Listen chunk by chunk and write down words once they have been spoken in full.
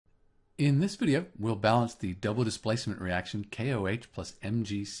In this video, we'll balance the double displacement reaction KOH plus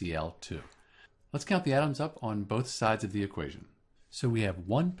MgCl2. Let's count the atoms up on both sides of the equation. So we have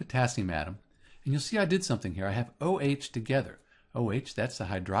one potassium atom, and you'll see I did something here. I have OH together. OH, that's the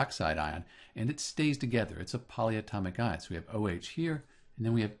hydroxide ion, and it stays together. It's a polyatomic ion. So we have OH here, and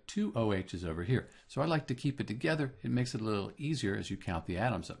then we have two OHs over here. So I like to keep it together. It makes it a little easier as you count the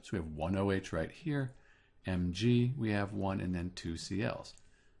atoms up. So we have one OH right here, Mg, we have one, and then two Cl's.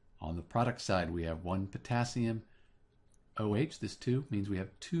 On the product side, we have one potassium, OH, this 2 means we have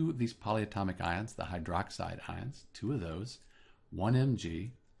two of these polyatomic ions, the hydroxide ions, two of those, one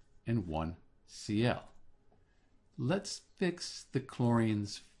Mg and one Cl. Let's fix the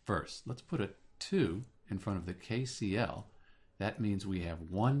chlorines first. Let's put a 2 in front of the KCl. That means we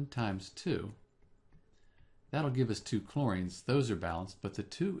have 1 times 2. That'll give us 2 chlorines. Those are balanced, but the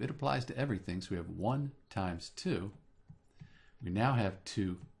 2, it applies to everything, so we have 1 times 2. We now have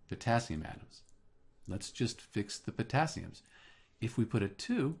 2 potassium atoms. Let's just fix the potassiums. If we put a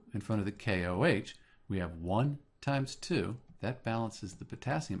 2 in front of the KOH, we have 1 times 2. That balances the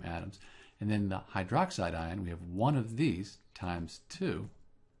potassium atoms. And then the hydroxide ion, we have one of these times 2.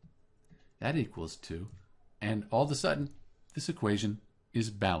 That equals 2. And all of a sudden, this equation is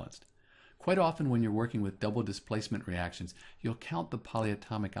balanced. Quite often when you're working with double displacement reactions, you'll count the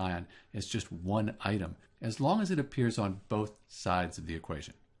polyatomic ion as just one item, as long as it appears on both sides of the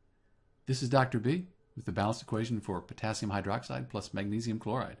equation. This is Dr. B with the balanced equation for potassium hydroxide plus magnesium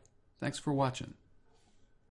chloride. Thanks for watching.